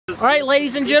Alright,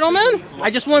 ladies and gentlemen, I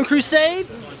just won Crusade.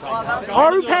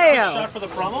 Arupaeo.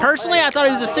 Personally, I thought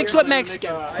he was a 6-foot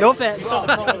Mexican. No offense.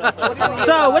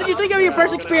 So, what did you think of your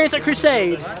first experience at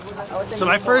Crusade? So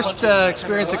my first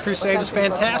experience at Crusade was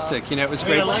fantastic. You know, it was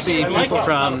great to see people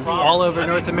from all over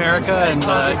North America and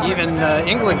even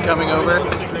England coming over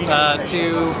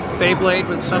to Beyblade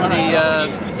with some of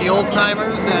the old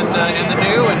timers and the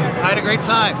new, and I had a great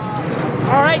time.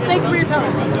 All right, thank you for your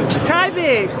time. Kai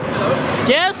Big.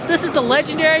 Yes, this is the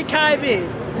legendary Kai Big.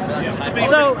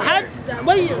 So,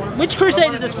 which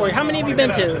Crusade is this for you? How many have you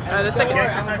been to? The second.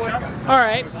 All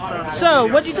right. So,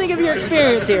 what do you think of your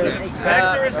experience here? It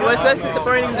was less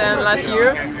disappointing than last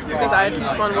year because I at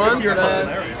least won once,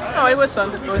 but no, it was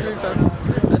fun. It was really fun.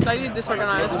 Slightly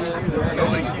disorganized, but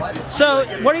okay. So,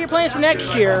 what are your plans for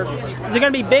next year? Is it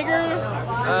going to be bigger?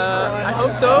 I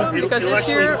hope so, because this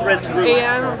year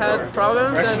AM had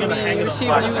problems and we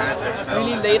received news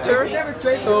really later.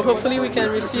 So hopefully we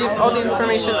can receive all the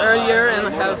information earlier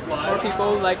and have more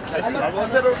people like us.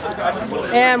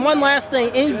 And one last thing,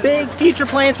 any big future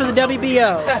plans for the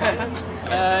WBO?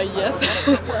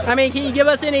 Yes. I mean, can you give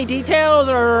us any details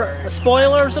or a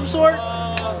spoiler of some sort?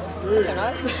 Can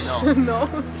I? No.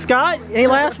 No. Scott, any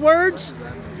last words?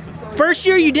 First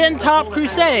year you didn't top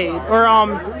Crusade, or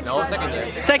No, second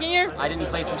year. Second year? I didn't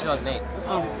place in 2008.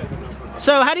 Oh.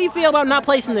 So how do you feel about not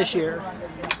placing this year?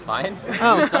 Fine.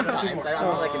 Oh. Sometimes. I don't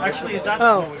know, like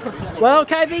Oh. Well,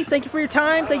 Kai V, thank you for your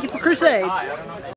time. Thank you for Crusade.